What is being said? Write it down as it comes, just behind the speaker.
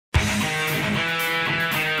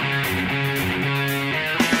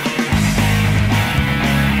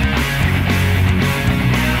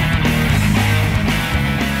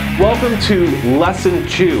Welcome to Lesson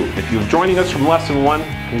 2. If you're joining us from Lesson 1,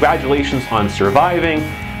 congratulations on surviving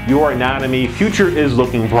your anatomy. Future is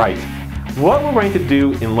looking bright. What we're going to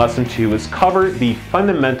do in Lesson 2 is cover the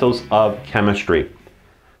fundamentals of chemistry.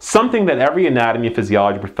 Something that every anatomy and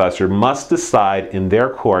physiology professor must decide in their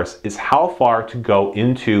course is how far to go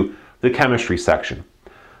into the chemistry section.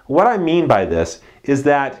 What I mean by this is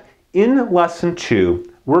that in Lesson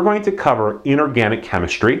 2, we're going to cover inorganic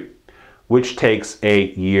chemistry, which takes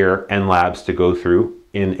a year and labs to go through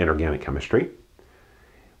in inorganic chemistry.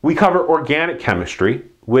 We cover organic chemistry,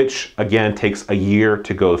 which again takes a year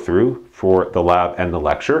to go through for the lab and the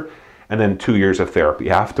lecture, and then 2 years of therapy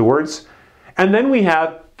afterwards. And then we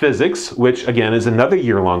have physics, which again is another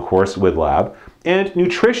year-long course with lab, and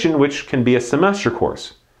nutrition, which can be a semester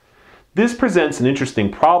course. This presents an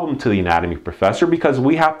interesting problem to the anatomy professor because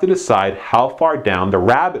we have to decide how far down the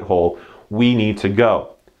rabbit hole we need to go.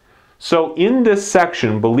 So in this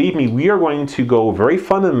section, believe me, we are going to go very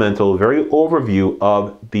fundamental, very overview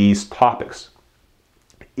of these topics.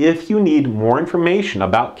 If you need more information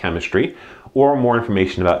about chemistry or more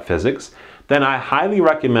information about physics, then I highly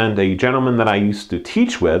recommend a gentleman that I used to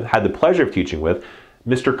teach with, had the pleasure of teaching with,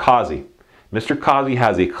 Mr. Kazi. Mr. Kazi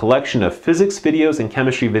has a collection of physics videos and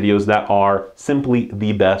chemistry videos that are simply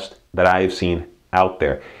the best that I have seen out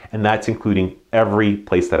there. And that's including every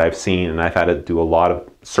place that I've seen, and I've had to do a lot of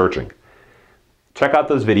searching. Check out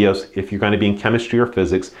those videos if you're going to be in chemistry or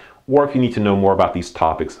physics, or if you need to know more about these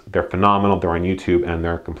topics. They're phenomenal, they're on YouTube, and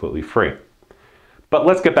they're completely free. But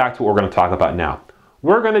let's get back to what we're going to talk about now.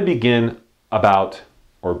 We're going to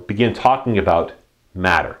begin talking about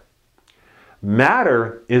matter.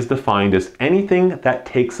 Matter is defined as anything that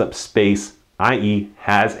takes up space, i.e.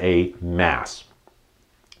 has a mass.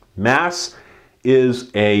 Mass is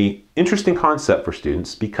an interesting concept for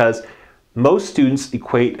students because most students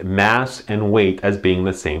equate mass and weight as being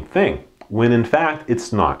the same thing, when in fact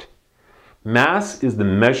it's not. Mass is the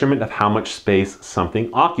measurement of how much space something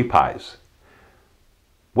occupies.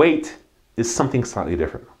 Weight is something slightly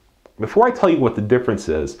different. Before I tell you what the difference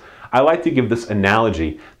is, I like to give this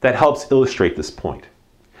analogy that helps illustrate this point.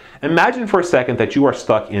 Imagine for a second that you are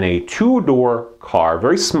stuck in a two-door car,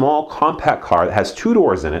 very small, compact car that has two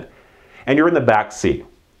doors in it, and you're in the back seat.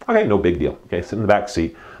 Okay, no big deal. Okay, sit in the back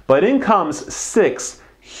seat. But in comes 6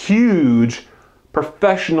 huge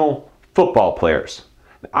professional football players.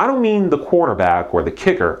 I don't mean the quarterback or the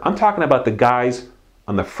kicker. I'm talking about the guys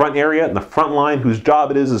on the front area, in the front line, whose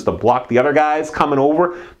job it is to block the other guys coming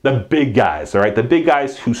over. The big guys, all right? The big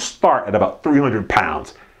guys who start at about 300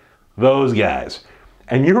 pounds. Those guys.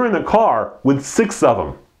 And you're in the car with 6 of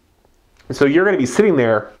them. And so you're going to be sitting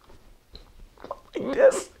there like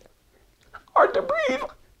this. Hard to breathe.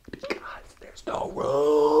 Because there's no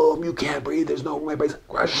room. You can't breathe. There's no room. Everybody's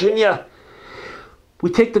crushing you.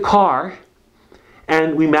 We take the car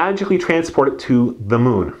and we magically transport it to the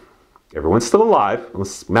moon. Everyone's still alive.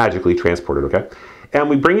 Let's magically transport it, okay? And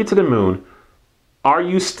we bring it to the moon. Are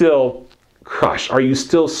you still crushed? Are you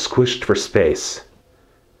still squished for space?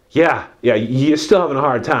 Yeah, you're still having a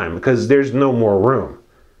hard time because there's no more room.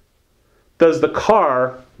 Does the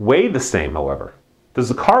car weigh the same, however? Does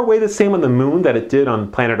the car weigh the same on the moon that it did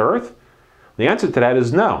on planet Earth? The answer to that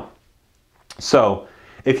is no. So,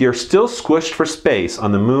 if you're still squished for space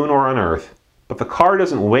on the moon or on Earth, but the car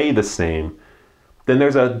doesn't weigh the same, then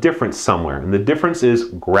there's a difference somewhere, and the difference is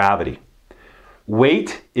gravity.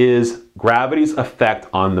 Weight is gravity's effect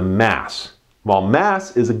on the mass, while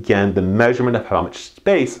mass is again the measurement of how much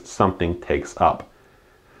space something takes up.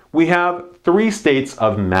 We have 3 states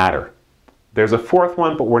of matter. There's a 4th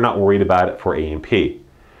one, but we're not worried about it for A&P.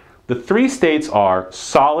 The 3 states are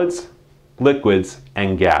solids, liquids,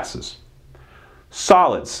 and gases.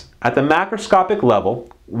 Solids. At the macroscopic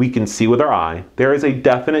level, we can see with our eye, there is a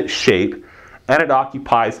definite shape and it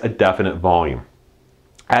occupies a definite volume.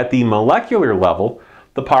 At the molecular level,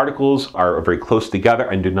 the particles are very close together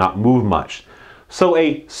and do not move much. So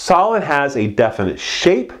a solid has a definite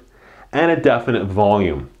shape and a definite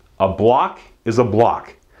volume. A block is a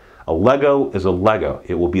block. A Lego is a Lego.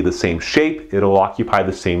 It will be the same shape, it will occupy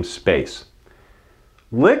the same space.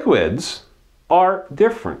 Liquids are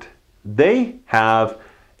different. They have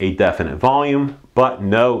a definite volume, but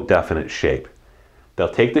no definite shape.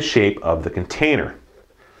 They'll take the shape of the container.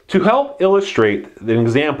 To help illustrate an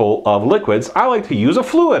example of liquids, I like to use a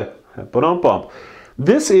fluid.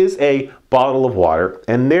 This is a bottle of water,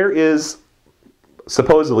 and there is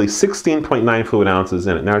supposedly 16.9 fluid ounces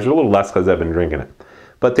in it. Now, there's a little less because I've been drinking it.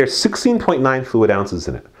 But there's 16.9 fluid ounces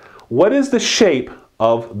in it. What is the shape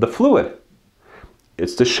of the fluid?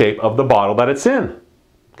 It's the shape of the bottle that it's in.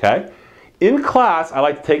 Okay? In class, I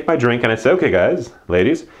like to take my drink and I say, okay guys,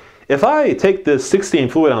 ladies, If I take this 16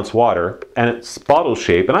 fluid ounce water and it's bottle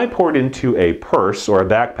shape and I pour it into a purse or a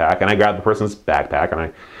backpack, and I grab the person's backpack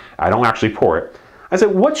and I don't actually pour it, I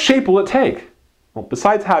said, what shape will it take? Well,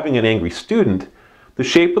 besides having an angry student, the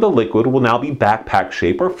shape of the liquid will now be backpack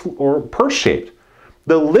shape or purse shaped.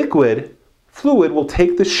 The liquid fluid will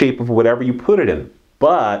take the shape of whatever you put it in,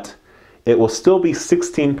 but it will still be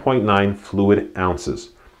 16.9 fluid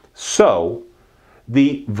ounces. So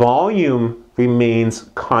the volume remains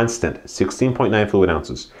constant, 16.9 fluid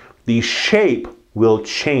ounces. The shape will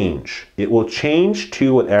change. It will change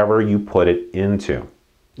to whatever you put it into.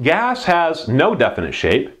 Gas has no definite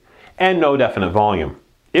shape and no definite volume.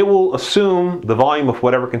 It will assume the volume of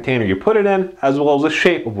whatever container you put it in, as well as the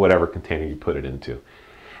shape of whatever container you put it into.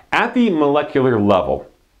 At the molecular level,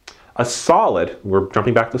 a solid, we're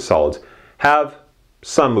jumping back to solids, have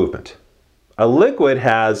some movement. A liquid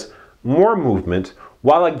has more movement,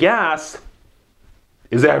 while a gas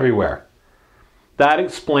is everywhere. That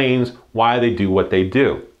explains why they do what they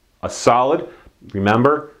do. A solid,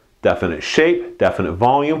 remember, definite shape, definite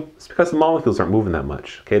volume. It's because the molecules aren't moving that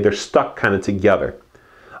much. Okay, they're stuck kind of together.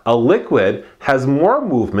 A liquid has more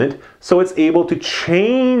movement, so it's able to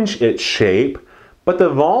change its shape, but the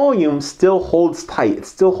volume still holds tight. It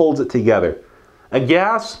still holds it together. A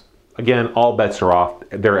gas, again, all bets are off.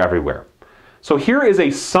 They're everywhere. So here is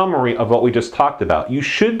a summary of what we just talked about. You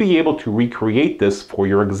should be able to recreate this for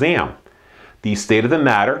your exam. The state of the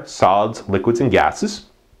matter, solids, liquids, and gases.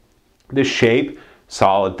 The shape,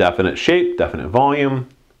 solid, definite shape, definite volume.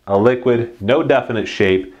 A liquid, no definite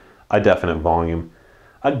shape, a definite volume.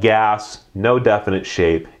 A gas, no definite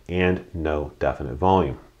shape, and no definite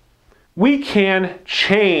volume. We can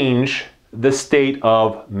change the state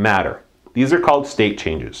of matter. These are called state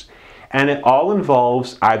changes. And it all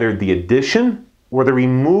involves either the addition or the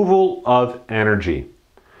removal of energy.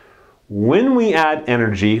 When we add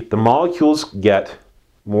energy, the molecules get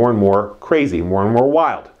more and more crazy, more and more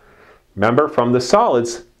wild. Remember from the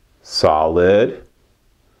solids, solid,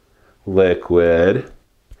 liquid,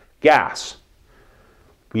 gas.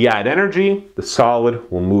 We add energy, the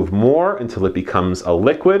solid will move more until it becomes a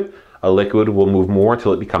liquid will move more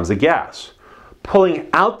until it becomes a gas. Pulling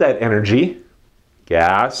out that energy,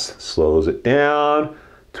 gas slows it down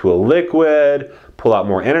to a liquid, pull out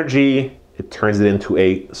more energy, it turns it into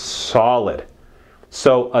a solid.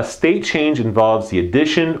 So a state change involves the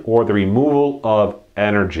addition or the removal of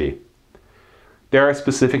energy. There are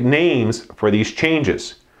specific names for these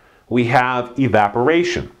changes. We have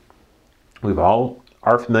evaporation. We all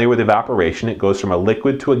are familiar with evaporation. It goes from a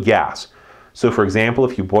liquid to a gas. So for example,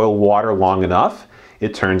 if you boil water long enough,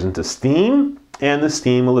 it turns into steam, and the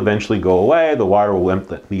steam will eventually go away. The water will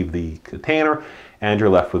leave the container, and you're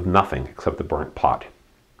left with nothing except the burnt pot.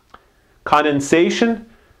 Condensation.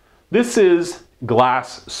 This is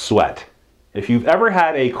glass sweat. If you've ever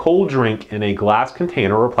had a cold drink in a glass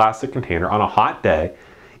container or a plastic container on a hot day,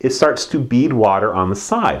 it starts to bead water on the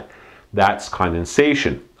side. That's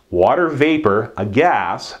condensation. Water vapor, a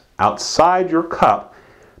gas, outside your cup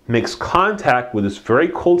makes contact with this very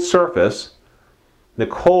cold surface. The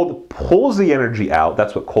cold pulls the energy out.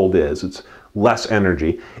 That's what cold is. It's less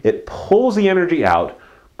energy. It pulls the energy out,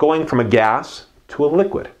 going from a gas to a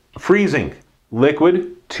liquid. Freezing.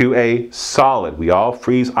 Liquid to a solid. We all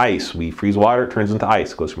freeze ice. We freeze water, it turns into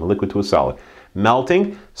ice. It goes from a liquid to a solid.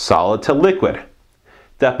 Melting, solid to liquid.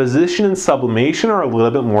 Deposition and sublimation are a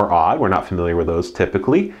little bit more odd. We're not familiar with those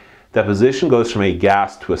typically. Deposition goes from a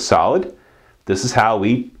gas to a solid. This is how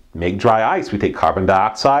we make dry ice. We take carbon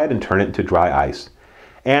dioxide and turn it into dry ice.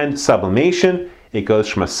 And sublimation, it goes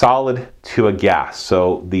from a solid to a gas.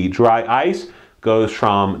 So the dry ice goes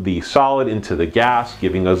from the solid into the gas,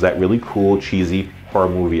 giving us that really cool, cheesy horror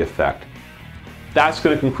movie effect. That's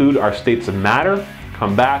going to conclude our states of matter.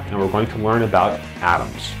 Come back and we're going to learn about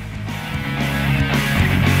atoms.